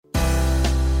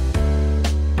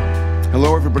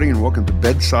Hello, everybody, and welcome to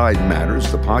Bedside Matters,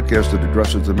 the podcast that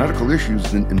addresses the medical issues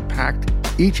that impact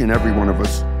each and every one of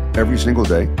us every single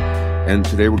day. And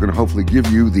today we're going to hopefully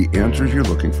give you the answers you're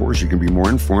looking for so you can be more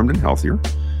informed and healthier.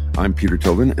 I'm Peter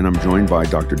Tilden, and I'm joined by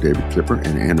Dr. David Kipper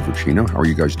and Anna Vocino. How are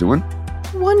you guys doing?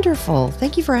 Wonderful.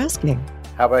 Thank you for asking.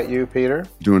 How about you, Peter?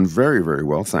 Doing very, very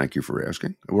well. Thank you for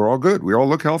asking. We're all good. We all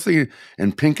look healthy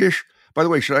and pinkish. By the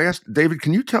way, should I ask, David,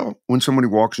 can you tell when somebody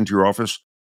walks into your office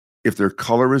if their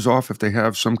color is off, if they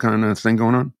have some kind of thing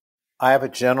going on? I have a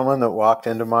gentleman that walked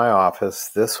into my office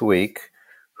this week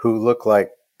who looked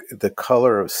like the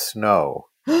color of snow.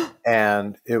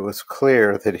 And it was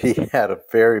clear that he had a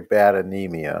very bad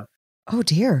anemia. Oh,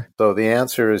 dear. So the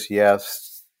answer is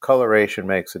yes, coloration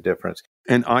makes a difference.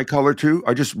 And eye color, too?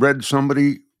 I just read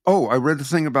I read the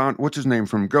thing about, what's his name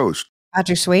from Ghost?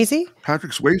 Patrick Swayze?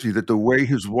 Patrick Swayze, that the way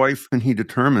his wife and he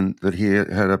determined that he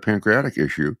had a pancreatic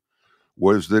issue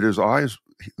was that his eyes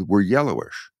were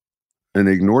yellowish. And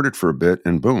they ignored it for a bit,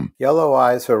 and boom. Yellow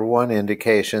eyes are one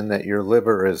indication that your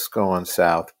liver is going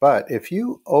south. But if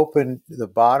you open the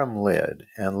bottom lid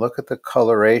and look at the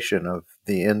coloration of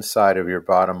the inside of your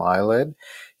bottom eyelid,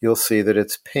 you'll see that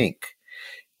it's pink.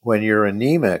 When you're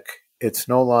anemic, it's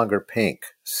no longer pink.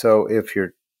 So if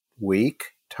you're weak,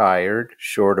 tired,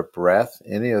 short of breath,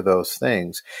 any of those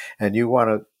things, and you want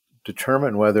to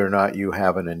determine whether or not you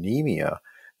have an anemia,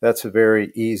 that's a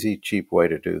very easy, cheap way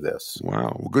to do this.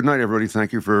 Wow. Well, good night, everybody.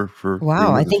 Thank you for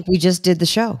Wow, I think we just did the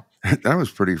show. That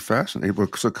was pretty fascinating.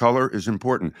 So color is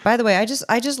important. By the way, I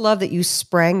just love that you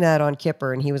sprang that on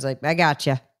Kipper, and he was like, I got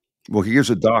you. Well, he is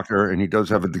a doctor, and he does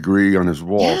have a degree on his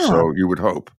wall, so you would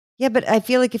hope. Yeah, but I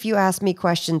feel like if you asked me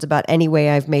questions about any way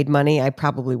I've made money, I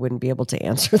probably wouldn't be able to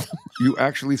answer them. You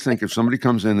actually think if somebody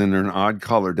comes in and they're an odd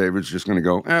color, David's just going to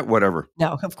go, whatever.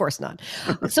 No, of course not.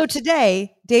 So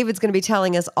today, David's going to be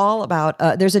telling us all about,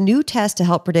 there's a new test to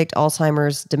help predict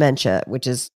Alzheimer's dementia, which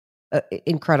is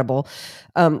incredible.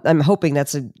 I'm hoping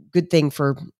that's a good thing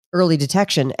for early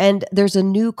detection. And there's a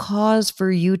new cause for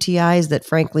UTIs that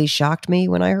frankly shocked me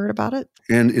when I heard about it.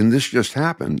 And this just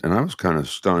happened, and I was kind of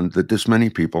stunned that this many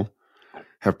people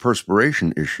have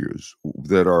perspiration issues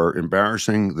that are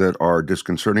embarrassing, that are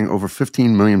disconcerting. Over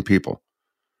 15 million people,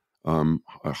 a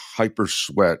hyper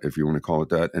sweat, if you want to call it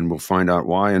that, and we'll find out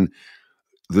why. And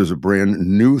there's a brand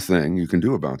new thing you can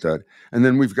do about that. And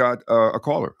then we've got a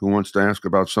caller who wants to ask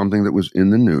about something that was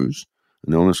in the news,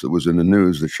 an illness that was in the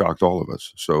news that shocked all of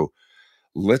us. So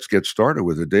let's get started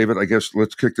with it. David, I guess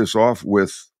let's kick this off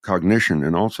with cognition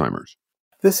and Alzheimer's.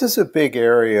 This is a big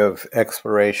area of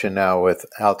exploration now with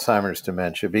Alzheimer's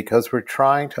dementia because we're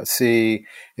trying to see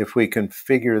if we can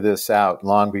figure this out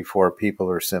long before people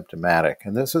are symptomatic.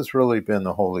 And this has really been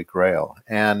the holy grail.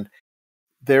 And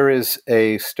there is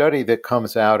a study that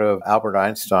comes out of Albert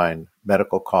Einstein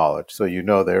Medical College. So you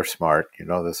know they're smart. You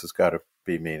know this has got to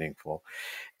be meaningful.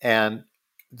 And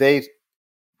they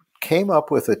came up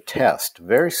with a test,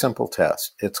 very simple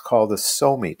test. It's called the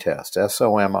SOMI test,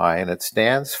 SOMI, and it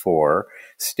stands for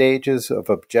Stages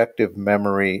of Objective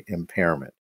Memory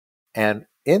Impairment. And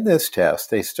in this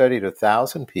test, they studied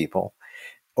 1,000 people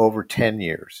over 10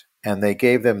 years, and they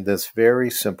gave them this very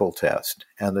simple test.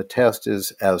 And the test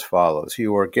is as follows.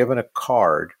 You are given a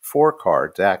card, 4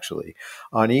 cards actually.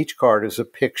 On each card is a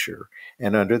picture,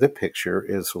 and under the picture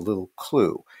is a little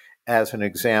clue. As an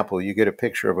example, you get a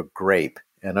picture of a grape,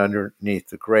 and underneath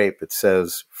the grape, it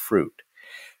says fruit.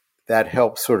 That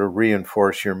helps sort of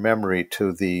reinforce your memory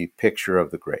to the picture of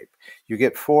the grape. You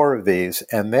get 4 of these,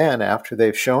 and then after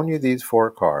they've shown you these 4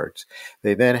 cards,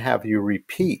 they then have you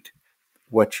repeat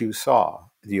what you saw.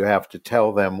 You have to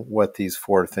tell them what these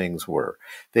 4 things were.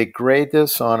 They grade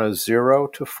this on a 0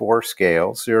 to 4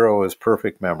 scale. 0 is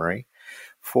perfect memory.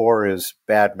 4 is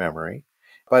bad memory.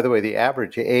 By the way, the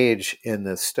average age in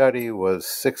this study was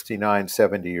 69,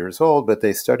 70 years old, but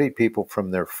they studied people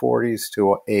from their 40s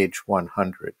to age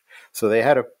 100. So they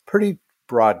had a pretty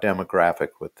broad demographic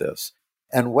with this.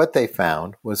 And what they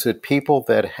found was that people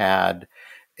that had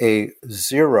a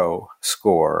 0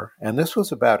 score, and this was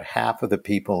about half of the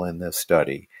people in this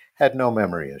study, had no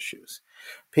memory issues.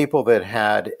 People that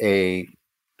had a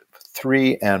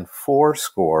 3 and 4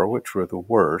 score, which were the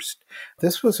worst,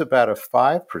 this was about a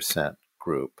 5%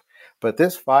 group. But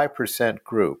this 5%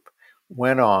 group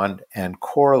went on and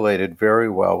correlated very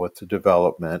well with the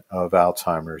development of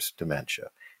Alzheimer's dementia.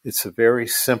 It's a very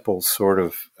simple sort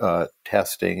of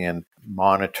testing and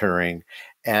monitoring.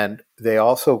 And they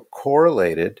also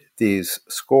correlated these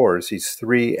scores, these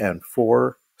 3 and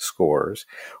 4 scores,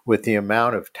 with the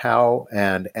amount of tau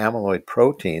and amyloid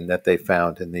protein that they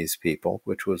found in these people,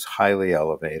 which was highly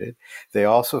elevated. They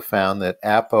also found that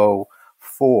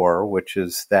APO4, which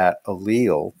is that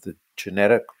allele, the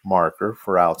genetic marker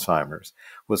for Alzheimer's,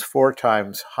 was 4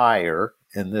 times higher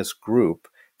in this group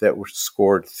that were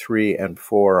scored 3 and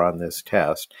 4 on this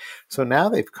test. So now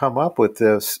they've come up with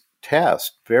this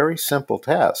test, very simple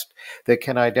test, that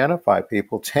can identify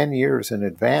people 10 years in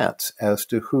advance as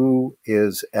to who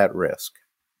is at risk.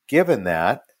 Given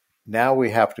that, now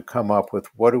we have to come up with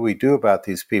what do we do about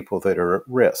these people that are at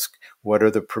risk? What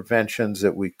are the preventions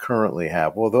that we currently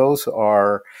have? Well, those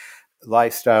are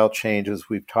lifestyle changes.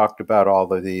 We've talked about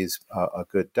all of these, a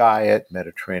good diet,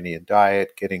 Mediterranean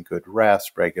diet, getting good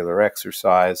rest, regular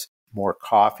exercise, more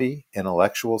coffee,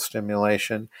 intellectual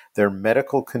stimulation. There are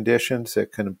medical conditions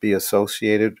that can be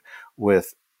associated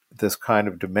with this kind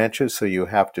of dementia, so you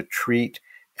have to treat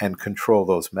and control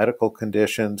those medical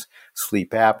conditions,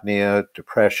 sleep apnea,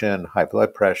 depression, high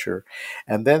blood pressure.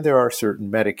 And then there are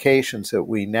certain medications that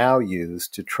we now use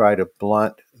to try to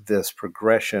blunt this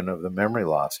progression of the memory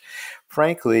loss.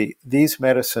 Frankly, these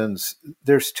medicines,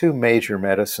 there's 2 major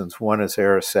medicines. One is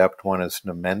Aricept, one is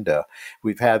Namenda.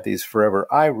 We've had these forever.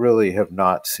 I really have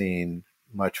not seen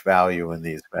much value in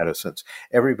these medicines.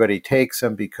 Everybody takes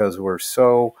them because we're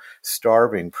so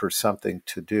starving for something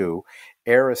to do.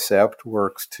 Aricept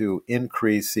works to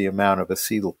increase the amount of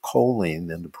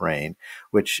acetylcholine in the brain,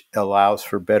 which allows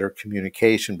for better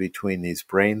communication between these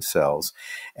brain cells.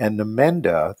 And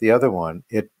Namenda, the other one,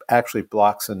 it actually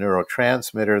blocks a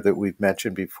neurotransmitter that we've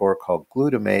mentioned before called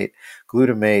glutamate.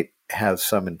 Glutamate has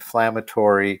some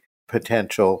inflammatory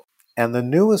potential. And the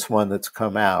newest one that's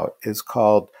come out is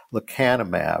called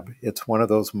lecanemab. It's one of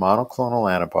those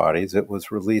monoclonal antibodies. It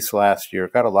was released last year,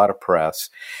 got a lot of press,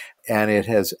 and it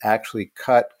has actually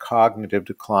cut cognitive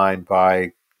decline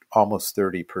by almost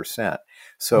 30%.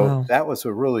 So Wow. that was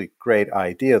a really great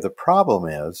idea. The problem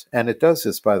is, and it does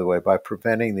this, by the way, by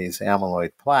preventing these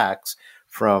amyloid plaques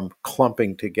from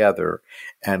clumping together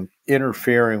and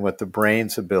interfering with the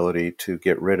brain's ability to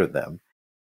get rid of them.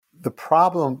 The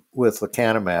problem with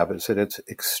lecanemab is that it's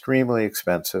extremely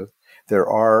expensive. There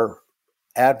are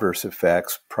adverse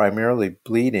effects, primarily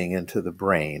bleeding into the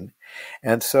brain.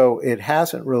 And so it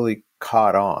hasn't really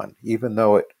caught on, even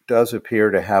though it does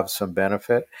appear to have some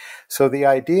benefit. So the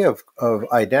idea of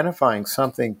identifying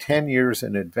something 10 years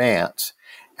in advance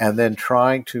and then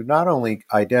trying to not only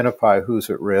identify who's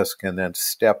at risk and then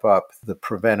step up the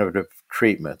preventative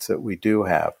treatments that we do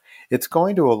have, it's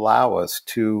going to allow us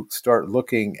to start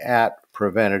looking at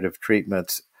preventative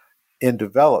treatments in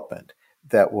development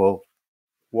that will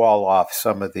wall off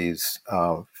some of these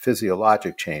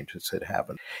physiologic changes that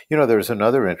happen. You know, there's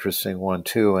another interesting one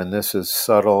too, and this is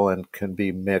subtle and can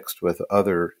be mixed with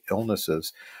other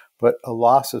illnesses, but a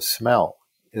loss of smell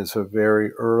is a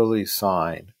very early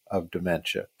sign of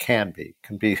dementia, can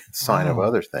be a sign of Wow.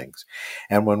 other things.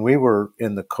 And when we were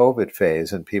in the COVID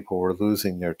phase and people were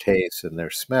losing their taste and their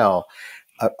smell,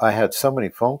 I had so many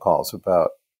phone calls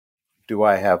about, do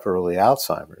I have early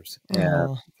Alzheimer's? And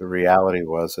Oh. the reality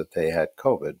was that they had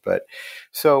COVID. But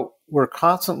so we're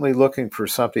constantly looking for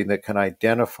something that can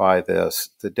identify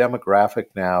this. The demographic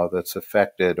now that's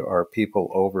affected are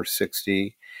people over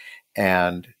 60,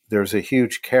 and there's a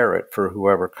huge carrot for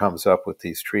whoever comes up with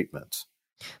these treatments.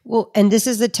 Well, and this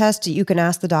is the test that you can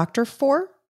ask the doctor for?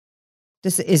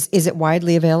 This is it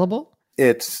widely available?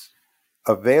 It's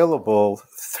available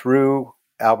through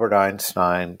Albert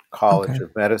Einstein College Okay.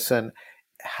 of Medicine.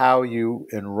 How you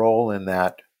enroll in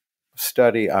that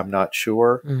study, I'm not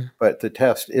sure, Mm. but the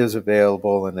test is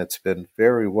available and it's been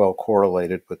very well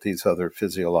correlated with these other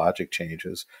physiologic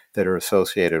changes that are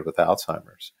associated with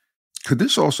Alzheimer's. Could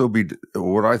this also be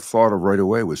what I thought of right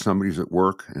away was somebody's at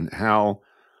work and Hal's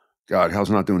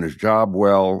not doing his job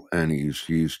well, and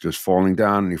he's just falling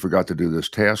down, and he forgot to do this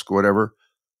task, whatever.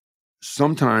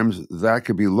 Sometimes that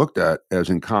could be looked at as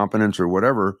incompetence or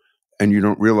whatever, and you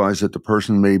don't realize that the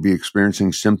person may be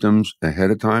experiencing symptoms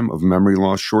ahead of time of memory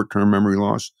loss, short-term memory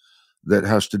loss, that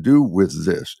has to do with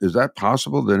this. Is that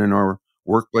possible that in our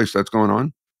workplace that's going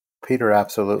on? Peter,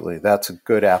 absolutely. That's a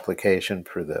good application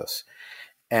for this.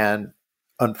 And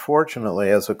unfortunately,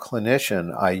 as a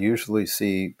clinician, I usually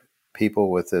see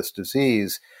people with this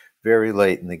disease very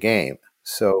late in the game.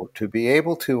 So to be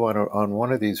able to, on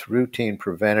one of these routine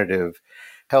preventative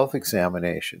health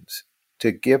examinations,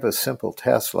 to give a simple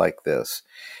test like this.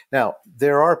 Now,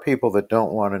 there are people that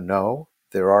don't want to know.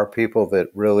 There are people that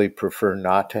really prefer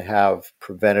not to have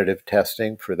preventative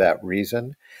testing for that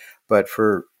reason. But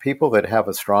for people that have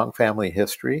a strong family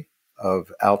history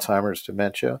of Alzheimer's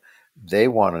dementia, they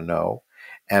want to know.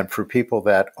 And for people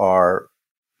that are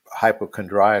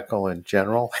hypochondriacal in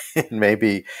general and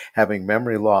maybe having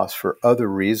memory loss for other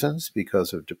reasons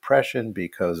because of depression,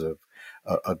 because of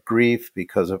a grief,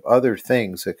 because of other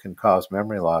things that can cause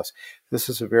memory loss. This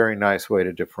is a very nice way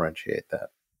to differentiate that.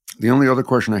 The only other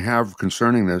question I have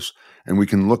concerning this, and we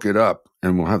can look it up,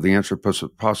 and we'll have the answer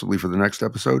possibly for the next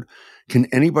episode. Can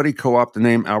anybody co-opt the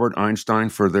name Albert Einstein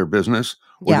for their business?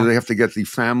 Or do they have to get the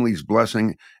family's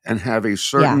blessing and have a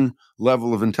certain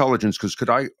level of intelligence? Because could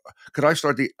I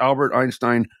start the Albert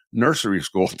Einstein Nursery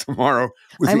School tomorrow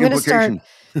with I'm the going to start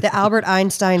implication? the Albert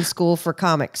Einstein School for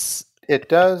Comics. It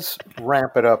does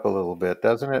ramp it up a little bit,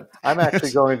 doesn't it? I'm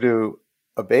actually going to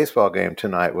a baseball game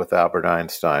tonight with Albert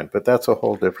Einstein, but that's a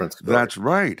whole different story. That's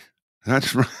right.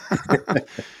 That's right.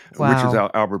 Wow. Which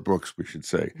is Albert Brooks, we should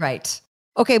say. Right.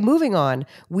 Okay, moving on.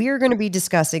 We are going to be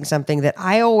discussing something that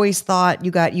I always thought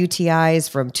you got UTIs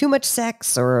from too much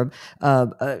sex or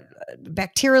a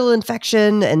bacterial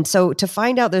infection. And so to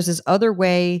find out there's this other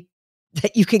way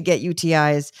that you can get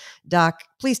UTIs, Doc,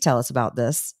 please tell us about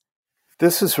this.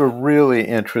 This is a really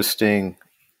interesting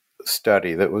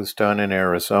study that was done in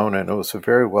Arizona, and it was a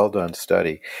very well done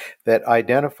study that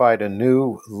identified a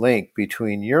new link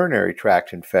between urinary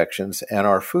tract infections and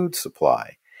our food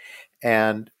supply.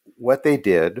 And what they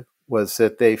did was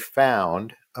that they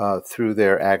found, through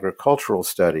their agricultural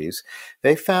studies,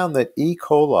 they found that E.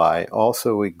 coli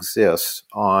also exists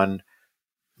on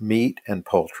meat and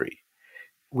poultry.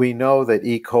 We know that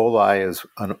E. coli is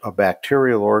a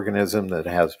bacterial organism that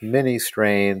has many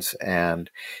strains and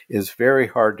is very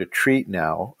hard to treat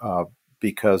now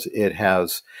because it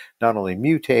has not only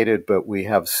mutated, but we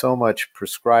have so much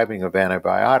prescribing of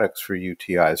antibiotics for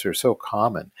UTIs. They're so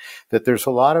common that there's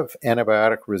a lot of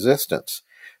antibiotic resistance.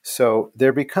 So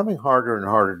they're becoming harder and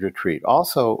harder to treat.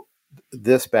 Also,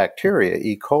 this bacteria,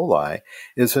 E. coli,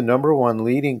 is the number one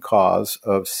leading cause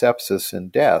of sepsis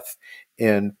and death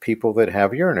in people that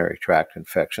have urinary tract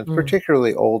infections,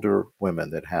 particularly older women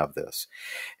that have this.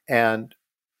 And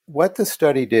what the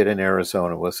study did in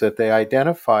Arizona was that they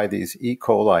identified these E.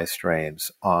 coli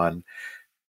strains on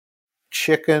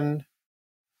chicken,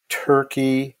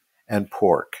 turkey, and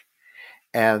pork.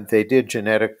 And they did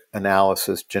genetic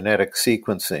analysis, genetic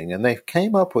sequencing, and they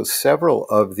came up with several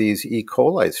of these E.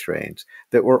 coli strains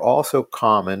that were also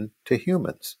common to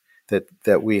humans,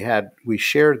 that we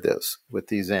shared this with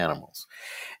these animals.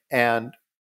 And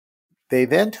they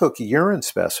then took urine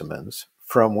specimens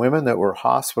from women that were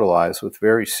hospitalized with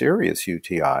very serious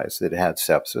UTIs that had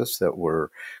sepsis, that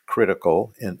were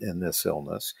critical in this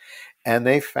illness. And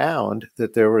they found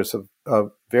that there was a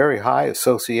very high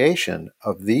association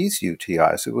of these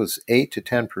UTIs. It was 8 to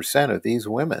 10% of these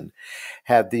women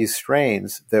had these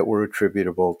strains that were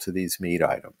attributable to these meat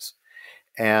items.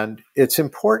 And it's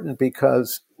important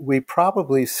because we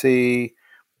probably see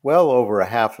well over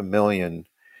 500,000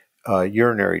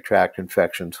 urinary tract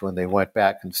infections when they went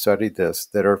back and studied this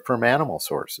that are from animal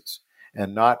sources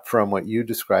and not from what you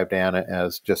described, Anna,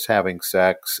 as just having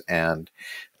sex and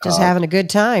just having a good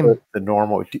time. The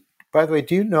normal. By the way,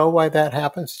 do you know why that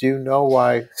happens? Do you know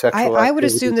why sexual I would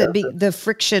assume that the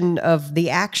friction of the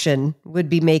action would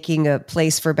be making a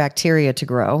place for bacteria to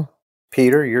grow.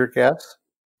 Peter, your guess?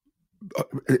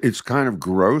 It's kind of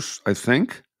gross, I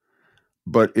think,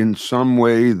 but in some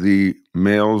way the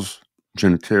male's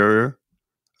genitalia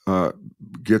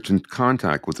gets in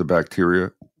contact with the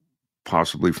bacteria,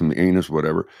 possibly from the anus,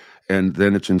 whatever, and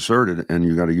then it's inserted and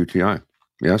you got a UTI.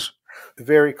 Yes?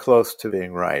 Very close to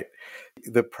being right.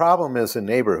 The problem is a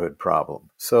neighborhood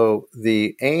problem. So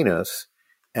the anus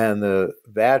and the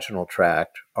vaginal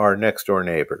tract are next door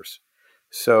neighbors.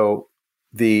 So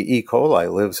the E.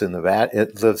 coli lives in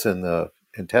the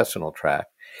intestinal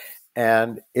tract.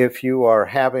 And if you are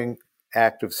having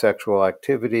active sexual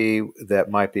activity that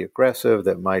might be aggressive,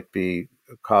 that might be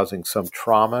causing some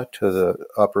trauma to the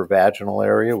upper vaginal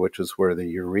area, which is where the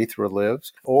urethra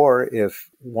lives, or if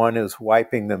one is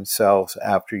wiping themselves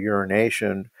after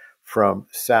urination from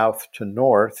south to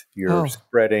north, you're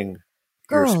spreading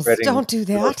don't do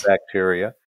that.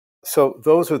 Bacteria. So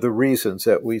those are the reasons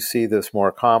that we see this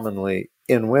more commonly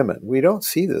in women. We don't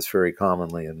see this very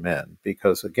commonly in men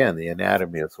because, again, the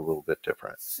anatomy is a little bit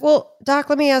different. Well, Doc,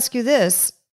 let me ask you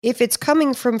this. If it's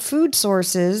coming from food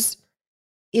sources,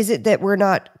 is it that we're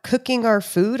not cooking our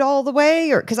food all the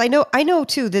way? Or because I know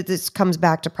too that this comes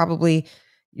back to probably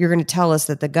you're going to tell us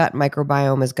that the gut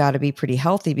microbiome has got to be pretty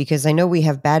healthy, because I know we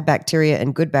have bad bacteria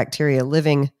and good bacteria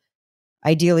living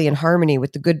ideally in harmony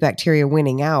with the good bacteria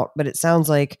winning out. But it sounds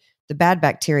like the bad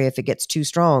bacteria, if it gets too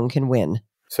strong, can win.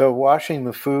 So washing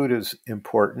the food is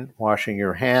important. Washing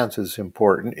your hands is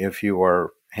important if you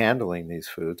are handling these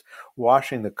foods.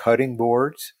 Washing the cutting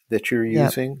boards that you're Yep.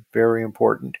 using, very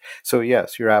important. So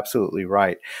yes, you're absolutely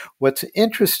right. What's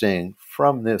interesting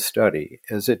from this study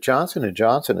is that Johnson &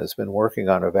 Johnson has been working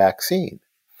on a vaccine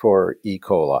for E.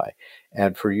 coli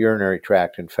and for urinary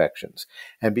tract infections.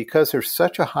 And because there's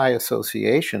such a high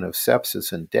association of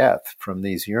sepsis and death from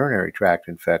these urinary tract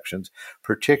infections,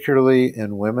 particularly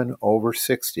in women over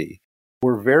 60,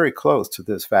 we're very close to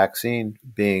this vaccine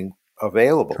being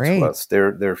available to Great. us.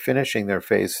 They're finishing their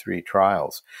phase 3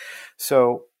 trials.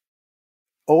 So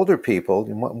older people,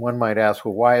 one might ask,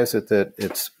 well, why is it that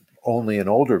it's only in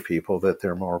older people that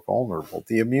they're more vulnerable?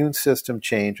 The immune system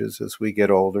changes as we get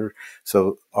older,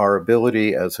 so our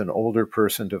ability as an older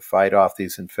person to fight off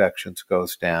these infections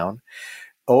goes down.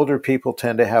 Older people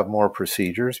tend to have more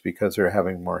procedures because they're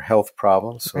having more health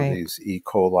problems, so Right. these E.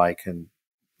 coli can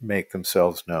make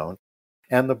themselves known.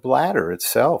 And the bladder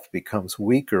itself becomes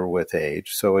weaker with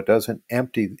age, so it doesn't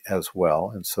empty as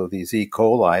well. And so these E.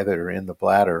 coli that are in the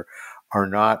bladder are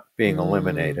not being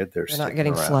eliminated. They're They're not sticking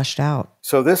getting around. flushed out.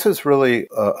 So this is really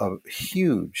a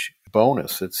huge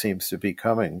bonus that seems to be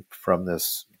coming from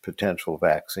this potential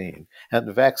vaccine. And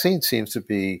the vaccine seems to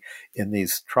be, in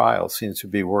these trials, seems to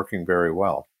be working very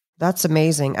well. That's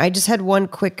amazing. I just had one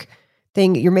quick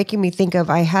thing. You're making me think of,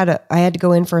 I had to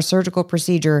go in for a surgical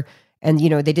procedure, and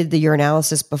they did the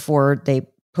urinalysis before they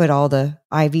put all the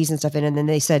IVs and stuff in, and then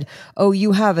they said, "Oh,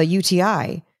 you have a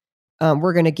UTI.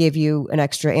 We're going to give you an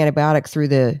extra antibiotic through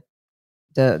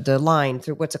the line,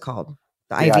 through what's it called?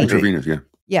 The The IV." IV. Intravenous, yeah.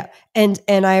 Yeah. And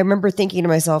I remember thinking to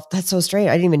myself, that's so strange.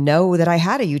 I didn't even know that I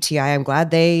had a UTI. I'm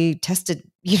glad they tested,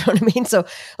 you know what I mean? So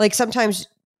like sometimes,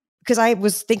 because I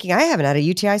was thinking I haven't had a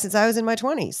UTI since I was in my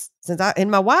 20s, in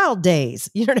my wild days,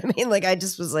 you know what I mean? Like I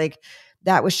just was like,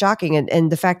 that was shocking.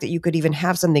 And the fact that you could even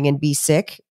have something and be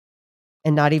sick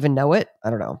and not even know it,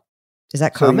 I don't know. Is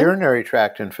that So common? urinary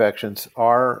tract infections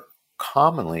are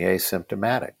commonly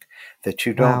asymptomatic, that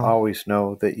you don't Wow. always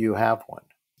know that you have one,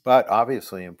 but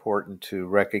obviously important to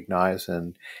recognize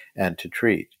and to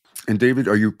treat. And David,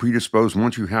 are you predisposed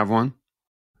once you have one?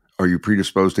 Are you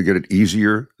predisposed to get it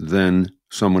easier than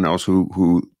someone else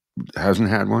who hasn't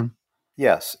had one?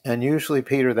 Yes, and usually,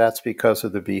 Peter, that's because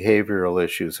of the behavioral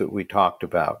issues that we talked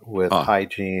about with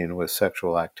hygiene, with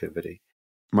sexual activity.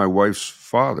 My wife's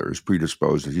father is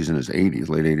predisposed. He's in his 80s,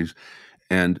 late 80s.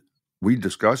 And we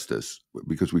discussed this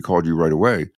because we called you right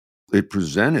away. It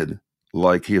presented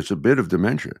like he has a bit of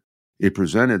dementia. It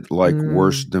presented like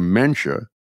worse dementia.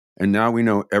 And now we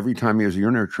know every time he has a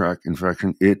urinary tract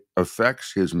infection, it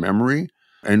affects his memory,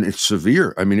 and it's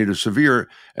severe. I mean, it is severe.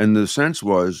 And the sense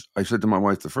was, I said to my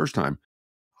wife the first time,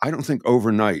 I don't think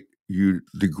overnight you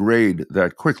degrade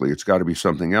that quickly. It's got to be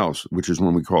something else, which is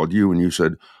when we called you and you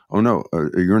said, oh no,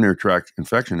 a urinary tract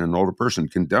infection in an older person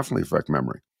can definitely affect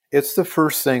memory. It's the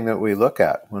first thing that we look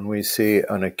at when we see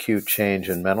an acute change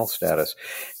in mental status.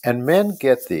 And men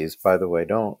get these, by the way,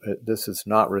 this is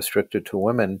not restricted to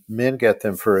women. Men get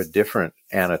them for a different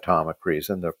anatomic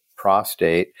reason. The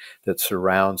prostate that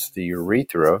surrounds the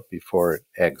urethra before it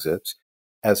exits,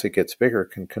 as it gets bigger,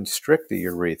 can constrict the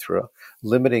urethra,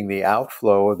 limiting the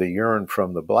outflow of the urine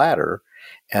from the bladder.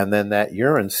 And then that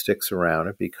urine sticks around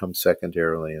and becomes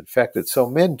secondarily infected. So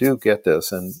men do get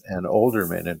this, and older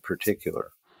men in particular.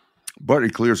 But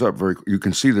it clears up you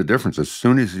can see the difference as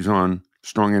soon as he's on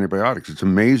strong antibiotics. It's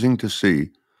amazing to see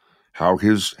how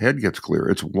his head gets clear.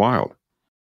 It's wild.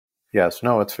 Yes,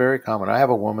 no, it's very common. I have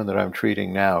a woman that I'm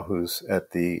treating now who's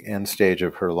at the end stage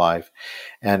of her life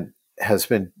and has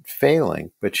been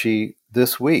failing, but she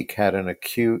this week had an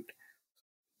acute,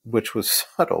 which was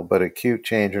subtle, but acute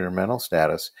change in her mental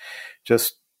status.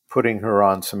 Just putting her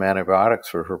on some antibiotics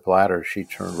for her bladder, she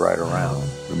turned right around.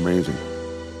 Amazing.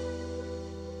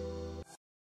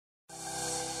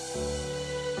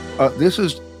 This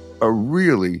is a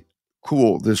really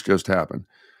cool, this just happened,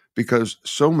 because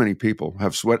so many people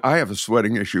have sweat. I have a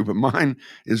sweating issue, but mine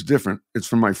is different. It's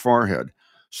from my forehead.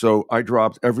 So I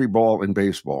dropped every ball in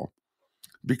baseball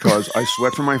because I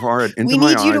sweat from my forehead into my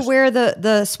eyes. We need you to wear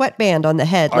the sweatband on the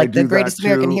head, like the greatest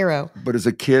American hero. But as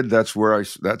a kid, that's where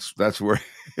that's where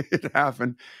it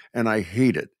happened, and I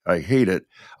hate it. I hate it.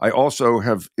 I also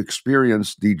have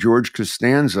experienced the George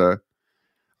Costanza.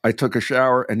 I took a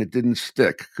shower and it didn't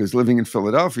stick because living in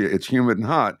Philadelphia, it's humid and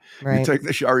hot. Right. You take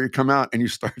the shower, you come out and you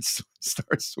start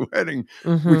sweating,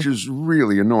 which is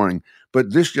really annoying.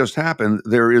 But this just happened.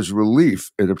 There is relief,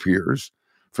 it appears,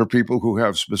 for people who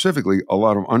have specifically a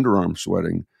lot of underarm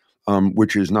sweating,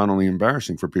 which is not only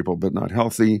embarrassing for people, but not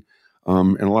healthy.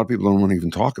 And a lot of people don't want to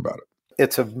even talk about it.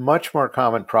 It's a much more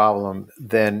common problem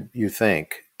than you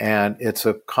think. And it's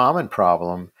a common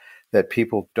problem that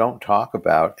people don't talk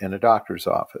about in a doctor's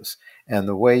office. And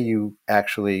the way you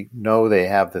actually know they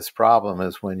have this problem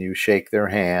is when you shake their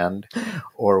hand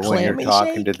or when you're Clammy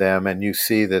talking to shake. them and you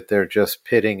see that they're just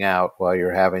pitting out while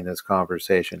you're having this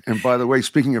conversation. And by the way,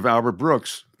 speaking of Albert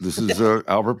Brooks, this is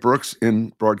Albert Brooks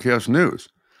in broadcast news.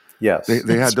 Yes. They had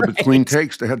to, That's between right.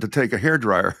 takes, they had to take a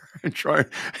hairdryer and try.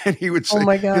 And he would Oh say,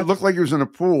 my it God. looked like he was in a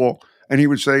pool. And he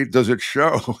would say, "Does it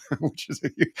show?" Which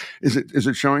is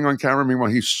it showing on camera?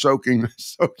 Meanwhile, he's soaking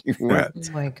wet.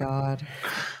 Oh my God.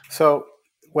 So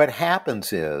what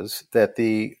happens is that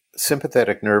the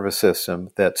sympathetic nervous system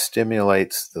that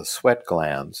stimulates the sweat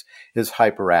glands is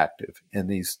hyperactive in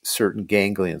these certain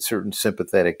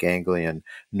sympathetic ganglion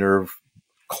nerve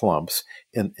clumps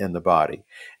in the body.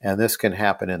 And this can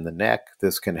happen in the neck,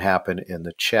 this can happen in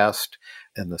the chest,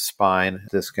 in the spine,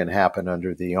 this can happen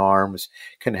under the arms,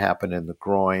 can happen in the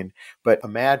groin. But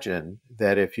imagine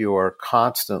that if you are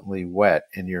constantly wet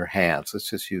in your hands, let's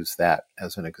just use that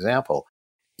as an example,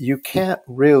 you can't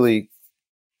really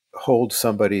hold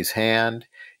somebody's hand.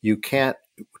 You can't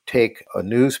take a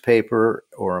newspaper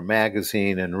or a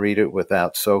magazine and read it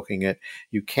without soaking it.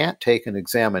 You can't take an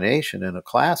examination in a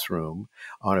classroom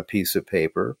on a piece of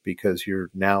paper because you're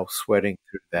now sweating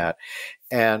through that.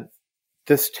 And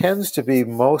this tends to be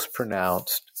most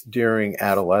pronounced during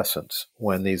adolescence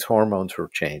when these hormones are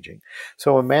changing.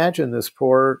 So imagine this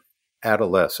poor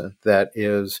adolescent that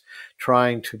is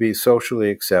trying to be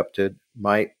socially accepted,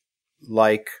 might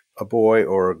like a boy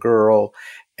or a girl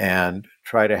and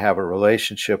try to have a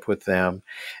relationship with them.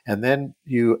 And then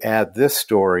you add this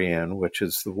story in, which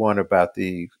is the one about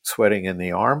the sweating in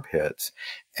the armpits.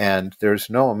 And there's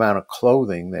no amount of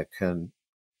clothing that can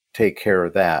take care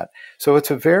of that. So it's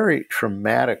a very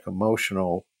traumatic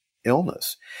emotional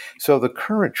illness. So the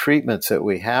current treatments that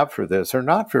we have for this are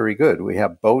not very good. We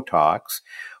have Botox,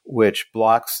 which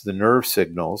blocks the nerve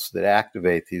signals that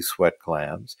activate these sweat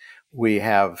glands. We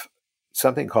have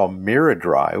something called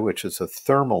Miradry, which is a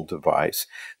thermal device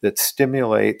that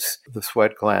stimulates the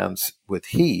sweat glands with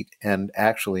heat and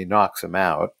actually knocks them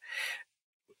out.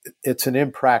 It's an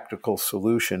impractical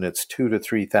solution. It's $2,000 to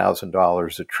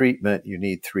 $3,000 a treatment. You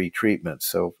need 3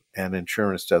 treatments. And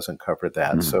insurance doesn't cover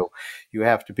that. Mm. So you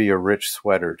have to be a rich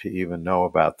sweater to even know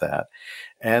about that.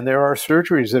 And there are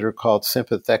surgeries that are called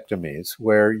sympathectomies,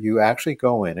 where you actually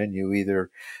go in and you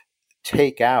either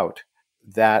take out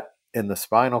that in the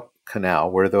spinal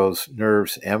canal where those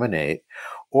nerves emanate,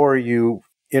 or you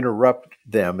interrupt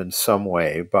them in some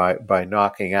way by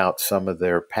knocking out some of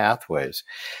their pathways.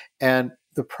 And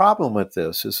the problem with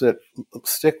this is that,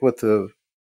 stick with the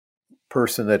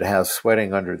person that has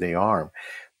sweating under the arm.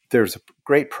 There's a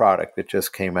great product that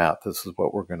just came out. This is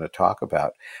what we're going to talk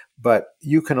about. But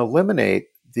you can eliminate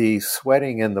the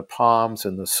sweating in the palms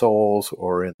and the soles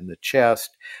or in the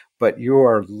chest, but you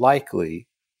are likely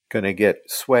going to get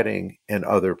sweating in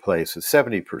other places.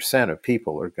 70% of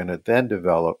people are going to then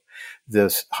develop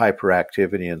this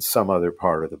hyperactivity in some other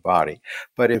part of the body.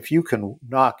 But if you can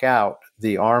knock out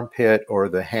the armpit or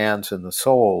the hands and the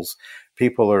soles,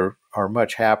 people are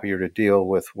much happier to deal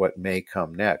with what may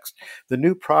come next. The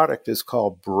new product is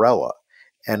called Brella,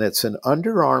 and it's an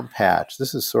underarm patch.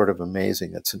 This is sort of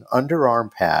amazing. It's an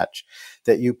underarm patch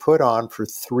that you put on for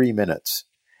 3 minutes.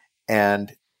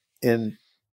 And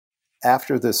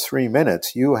after this 3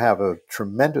 minutes, you have a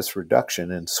tremendous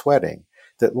reduction in sweating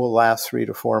that will last 3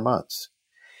 to 4 months.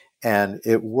 And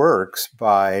it works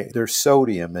there's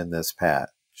sodium in this patch,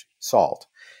 salt.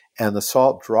 And the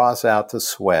salt draws out the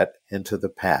sweat into the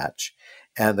patch.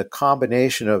 And the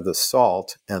combination of the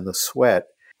salt and the sweat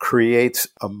creates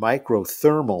a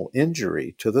microthermal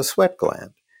injury to the sweat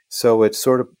gland. So it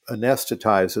sort of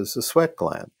anesthetizes the sweat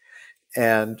gland.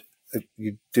 And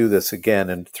you do this again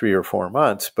in 3 or 4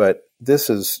 months, but this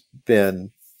has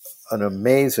been an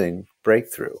amazing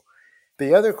breakthrough.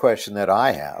 The other question that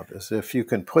I have is, if you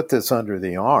can put this under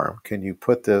the arm, can you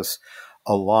put this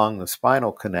along the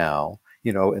spinal canal,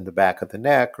 in the back of the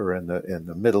neck or in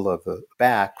the middle of the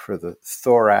back for the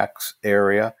thorax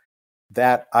area?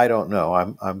 That I don't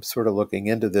know. I'm sort of looking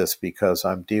into this because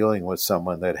I'm dealing with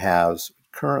someone that has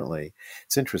currently.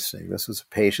 It's interesting. This is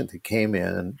a patient that came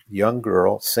in, young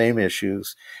girl, same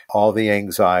issues, all the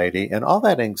anxiety, and all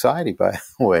that anxiety, by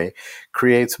the way,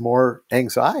 creates more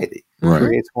anxiety,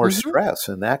 creates more stress,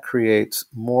 and that creates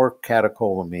more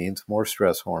catecholamines, more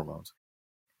stress hormones.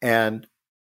 And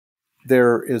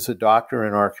there is a doctor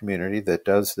in our community that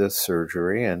does this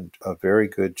surgery and a very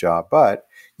good job, but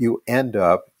you end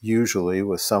up usually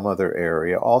with some other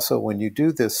area. Also, when you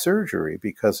do this surgery,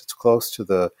 because it's close to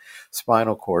the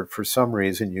spinal cord, for some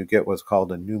reason you get what's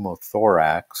called a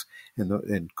pneumothorax.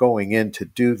 In going in to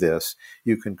do this,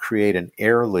 you can create an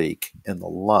air leak in the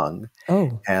lung.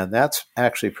 Oh, And that's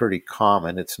actually pretty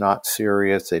common. It's not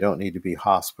serious. They don't need to be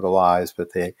hospitalized, but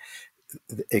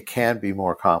it can be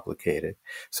more complicated.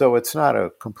 So it's not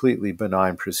a completely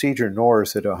benign procedure, nor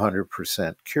is it a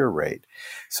 100% cure rate.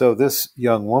 So this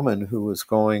young woman who was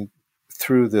going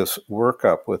through this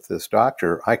workup with this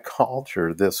doctor, I called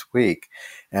her this week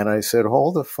and I said,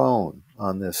 hold the phone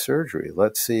on this surgery.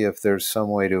 Let's see if there's some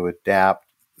way to adapt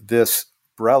this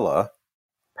umbrella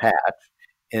patch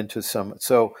into some.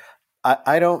 So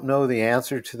I don't know the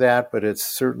answer to that, but it's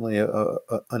certainly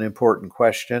an important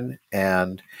question.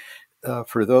 And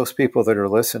for those people that are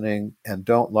listening and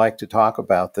don't like to talk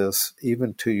about this,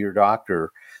 even to your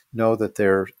doctor, know that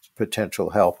there's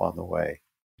potential help on the way.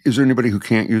 Is there anybody who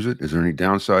can't use it? Is there any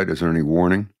downside? Is there any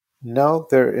warning? No,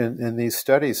 there in these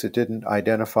studies, it didn't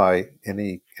identify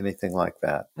anything like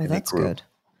that. well, that's group. good.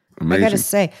 Amazing. I got to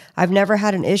say, I've never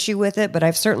had an issue with it, but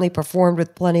I've certainly performed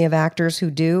with plenty of actors who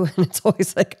do. And it's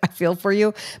always like, I feel for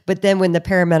you. But then when the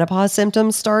perimenopause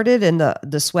symptoms started and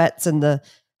the sweats and the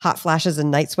hot flashes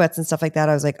and night sweats and stuff like that,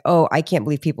 I was like, oh, I can't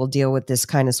believe people deal with this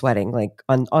kind of sweating, like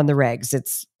on the regs. It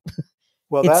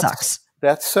sucks.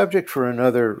 That's subject for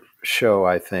another show,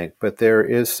 I think. But there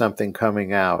is something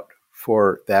coming out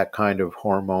for that kind of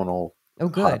hormonal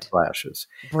hot flashes.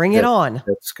 Bring it on.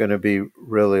 That's going to be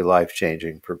really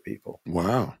life-changing for people.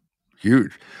 Wow.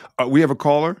 Huge. We have a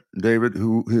caller, David,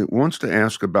 who wants to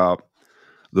ask about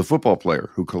the football player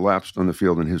who collapsed on the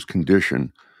field and his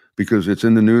condition, because it's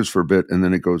in the news for a bit and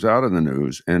then it goes out of the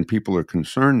news and people are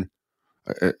concerned,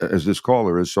 as this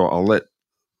caller is. So I'll let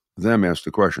them ask the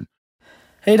question.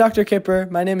 Hey, Dr. Kipper.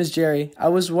 My name is Jerry. I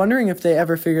was wondering if they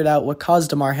ever figured out what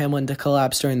caused Damar Hamlin to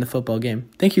collapse during the football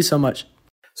game. Thank you so much.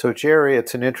 So, Jerry,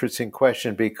 it's an interesting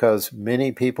question because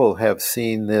many people have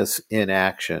seen this in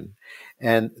action.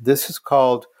 And this is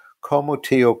called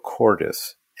Commotio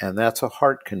cordis, and that's a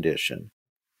heart condition.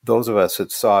 Those of us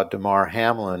that saw Damar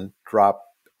Hamlin drop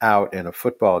out in a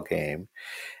football game,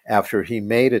 after he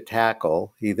made a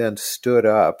tackle, he then stood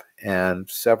up, and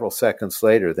several seconds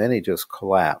later, then he just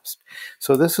collapsed.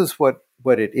 So this is what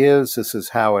it is, this is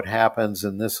how it happens,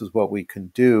 and this is what we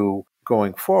can do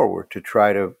going forward to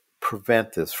try to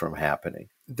prevent this from happening.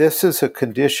 This is a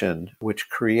condition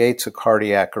which creates a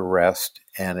cardiac arrest,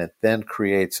 and it then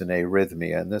creates an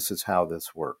arrhythmia, and this is how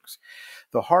this works.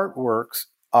 The heart works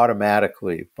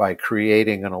automatically by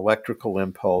creating an electrical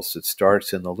impulse that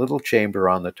starts in the little chamber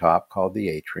on the top called the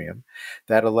atrium.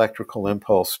 That electrical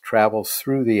impulse travels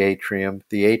through the atrium.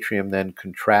 The atrium then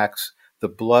contracts the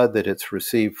blood that it's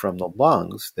received from the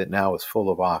lungs, that now is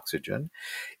full of oxygen,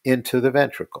 into the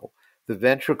ventricle. The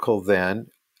ventricle then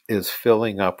is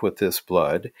filling up with this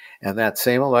blood, and that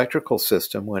same electrical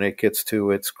system, when it gets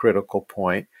to its critical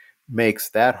point, makes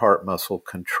that heart muscle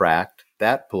contract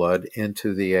that blood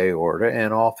into the aorta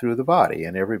and all through the body,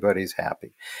 and everybody's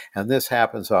happy. And this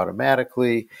happens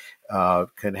automatically,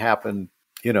 can happen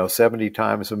 70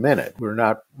 times a minute. We're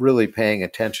not really paying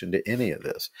attention to any of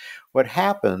this. What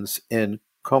happens in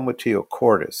Commotio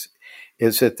cordis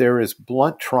is that there is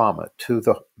blunt trauma to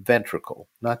the ventricle,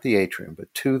 not the atrium,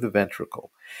 but to the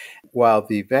ventricle. While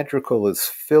the ventricle is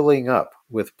filling up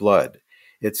with blood,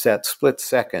 it's that split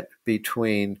second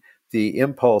between the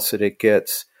impulse that it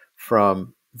gets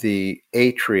from the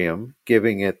atrium,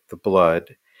 giving it the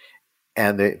blood,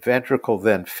 and the ventricle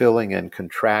then filling and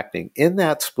contracting. In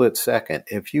that split second,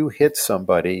 if you hit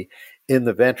somebody in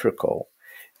the ventricle,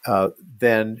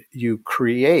 then you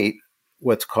create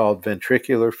what's called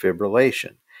ventricular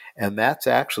fibrillation. And that's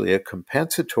actually a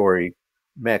compensatory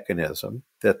mechanism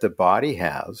that the body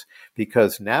has,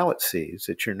 because now it sees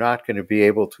that you're not going to be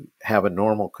able to have a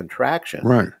normal contraction.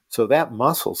 Right. So that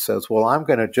muscle says, well, I'm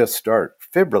going to just start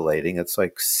fibrillating. It's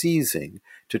like seizing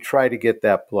to try to get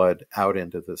that blood out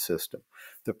into the system.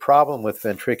 The problem with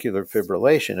ventricular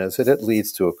fibrillation is that it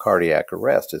leads to a cardiac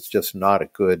arrest. It's just not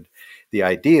the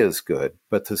idea is good,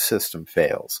 but the system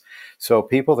fails. So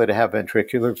people that have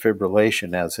ventricular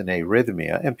fibrillation as an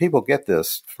arrhythmia, and people get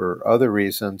this for other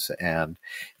reasons,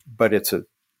 but it's an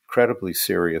incredibly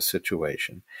serious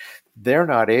situation. They're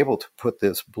not able to put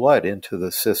this blood into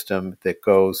the system that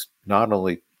goes not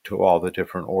only to all the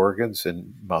different organs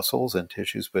and muscles and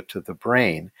tissues, but to the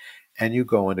brain, and you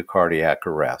go into cardiac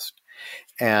arrest.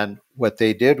 And what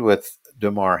they did with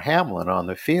Damar Hamlin on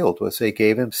the field was they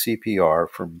gave him CPR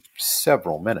for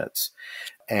several minutes.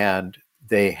 And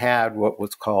they had what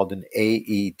was called an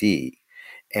AED.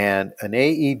 And an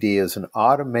AED is an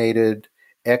automated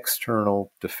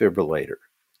external defibrillator.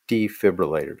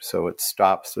 So it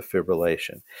stops the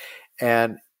fibrillation.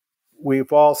 And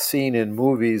we've all seen in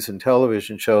movies and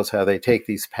television shows how they take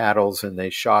these paddles and they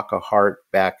shock a heart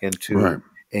back into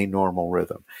a normal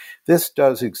rhythm. This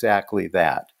does exactly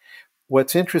that.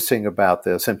 What's interesting about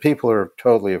this, and people are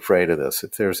totally afraid of this,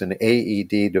 if there's an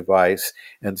AED device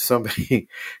and somebody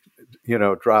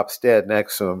drops dead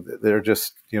next to them, they're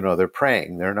just, they're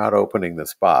praying. They're not opening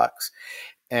this box.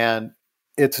 And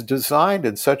it's designed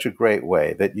in such a great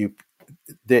way that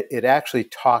it actually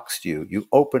talks to you. You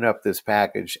open up this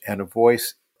package and a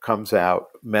voice comes out,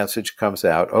 message comes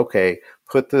out. Okay,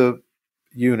 put the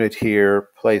unit here,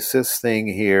 place this thing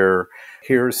here.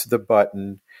 Here's the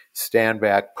button. Stand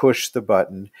back, push the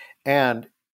button, and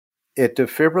it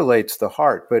defibrillates the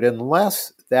heart. But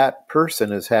unless that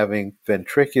person is having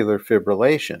ventricular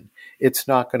fibrillation, it's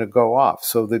not going to go off.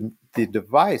 So the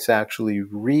device actually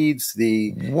reads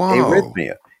the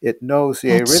arrhythmia. It knows the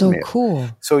arrhythmia. That's so cool.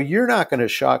 So you're not going to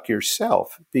shock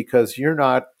yourself because you're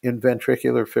not in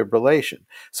ventricular fibrillation.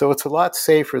 So it's a lot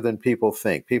safer than people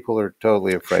think. People are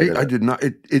totally afraid of it. I did not.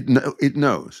 It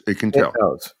knows. It can tell. It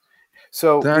knows.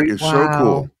 So that is so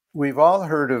cool. We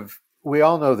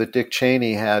all know that Dick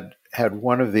Cheney had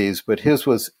one of these, but his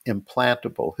was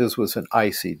implantable. His was an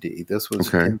ICD. This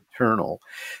was internal.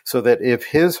 So that if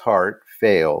his heart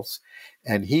fails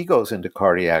and he goes into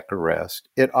cardiac arrest,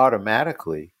 it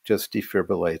automatically just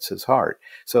defibrillates his heart.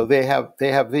 So they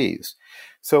have these.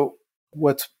 So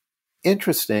what's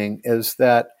interesting is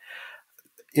that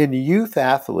in youth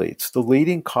athletes, the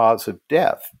leading cause of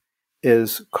death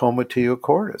is Commotio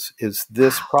cordis, is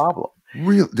this problem.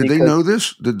 Really? Did they know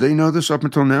this? Did they know this up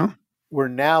until now? We're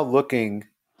now looking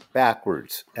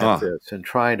backwards at this and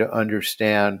trying to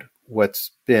understand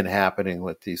what's been happening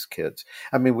with these kids.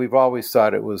 I mean, we've always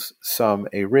thought it was some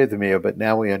arrhythmia, but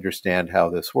now we understand how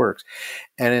this works.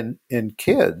 And in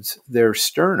kids, their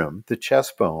sternum, the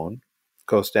chest bone,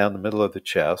 goes down the middle of the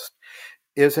chest,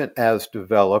 isn't as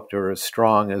developed or as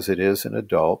strong as it is in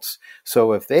adults.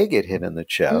 So if they get hit in the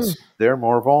chest, they're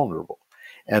more vulnerable.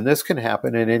 And this can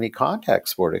happen in any contact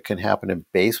sport. It can happen in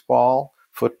baseball,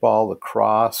 football,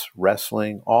 lacrosse,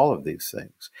 wrestling, all of these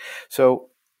things.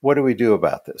 So what do we do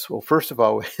about this? Well, first of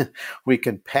all, we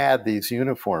can pad these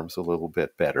uniforms a little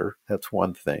bit better. That's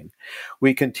one thing.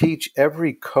 We can teach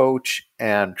every coach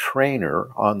and trainer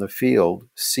on the field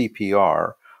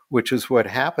CPR, which is what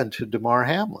happened to Damar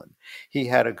Hamlin. He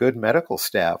had a good medical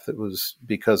staff that was,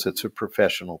 because it's a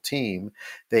professional team,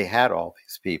 they had all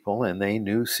these people and they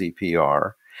knew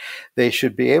CPR. They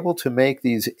should be able to make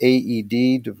these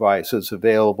AED devices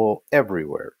available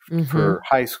everywhere for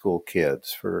high school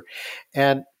kids.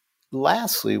 And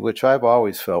lastly, which I've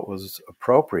always felt was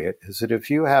appropriate, is that if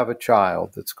you have a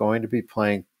child that's going to be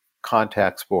playing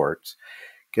contact sports,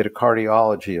 get a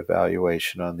cardiology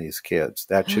evaluation on these kids.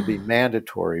 That should be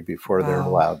mandatory before they're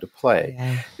allowed to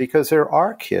play. Because there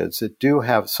are kids that do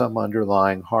have some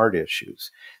underlying heart issues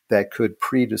that could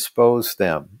predispose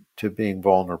them to being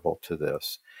vulnerable to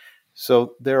this.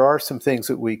 So there are some things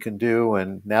that we can do,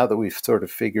 and now that we've sort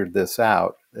of figured this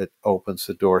out, it opens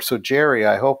the door. So Jerry,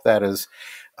 I hope that has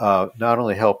not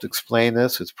only helped explain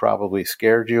this, it's probably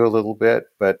scared you a little bit,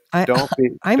 but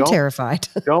I'm terrified.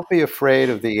 Don't be afraid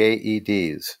of the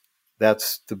AEDs.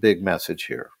 That's the big message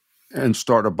here. And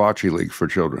start a bocce league for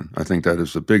children. I think that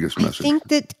is the biggest message. I think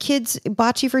that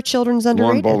bocce for children's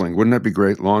underrated. Lawn bowling. Wouldn't that be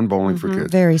great? Lawn bowling for kids.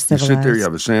 Very civilized. You sit there, you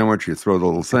have a sandwich, you throw the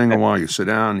little thing a while, you sit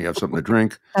down, you have something to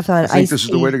drink. Have fun. I think this is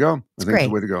the way to go. It's great. It's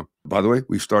the way to go. By the way,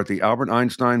 we start the Albert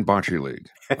Einstein Bocce League.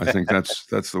 I think that's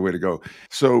the way to go.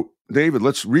 So, David,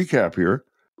 let's recap here.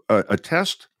 A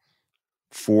test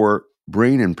for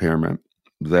brain impairment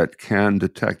that can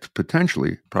detect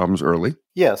potentially problems early.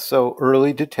 Yes, so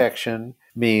early detection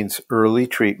means early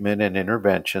treatment and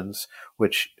interventions,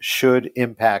 which should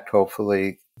impact,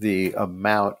 hopefully, the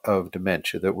amount of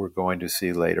dementia that we're going to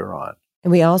see later on.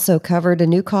 And we also covered a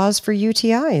new cause for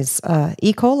UTIs,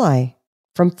 E. coli,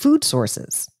 from food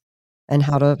sources, and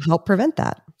how to help prevent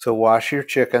that. So wash your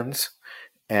chickens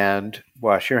and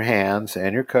wash your hands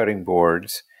and your cutting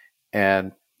boards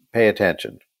and pay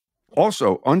attention.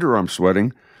 Also, underarm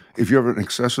sweating. If you have an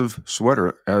excessive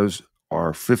sweater, as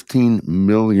are 15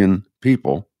 million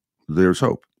people, there's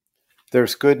hope.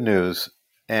 There's good news,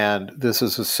 and this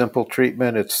is a simple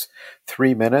treatment. It's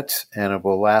 3 minutes, and it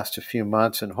will last a few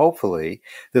months, and hopefully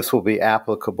this will be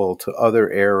applicable to other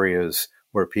areas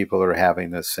where people are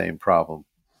having this same problem.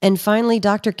 And finally,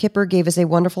 Dr. Kipper gave us a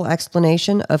wonderful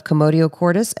explanation of Commotio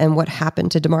cordis and what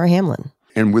happened to Damar Hamlin.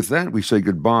 And with that, we say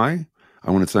goodbye.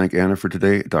 I want to thank Anna for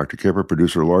today, Dr. Kipper,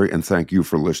 producer Laurie, and thank you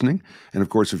for listening. And of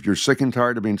course, if you're sick and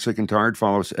tired of being sick and tired,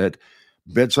 follow us at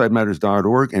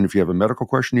bedsidematters.org. And if you have a medical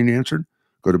question you need answered,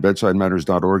 go to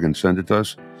bedsidematters.org and send it to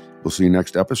us. We'll see you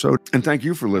next episode. And thank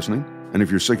you for listening. And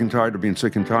if you're sick and tired of being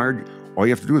sick and tired, all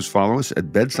you have to do is follow us at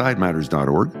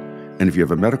bedsidematters.org. And if you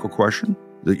have a medical question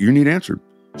that you need answered,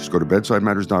 just go to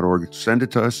bedsidematters.org, send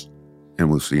it to us, and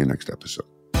we'll see you next episode.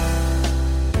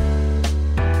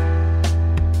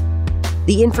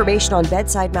 The information on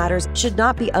Bedside Matters should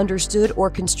not be understood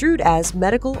or construed as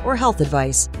medical or health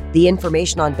advice. The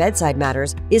information on Bedside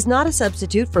Matters is not a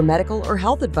substitute for medical or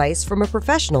health advice from a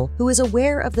professional who is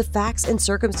aware of the facts and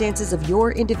circumstances of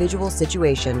your individual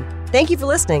situation. Thank you for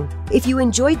listening. If you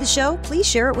enjoyed the show, please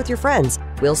share it with your friends.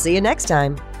 We'll see you next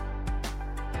time.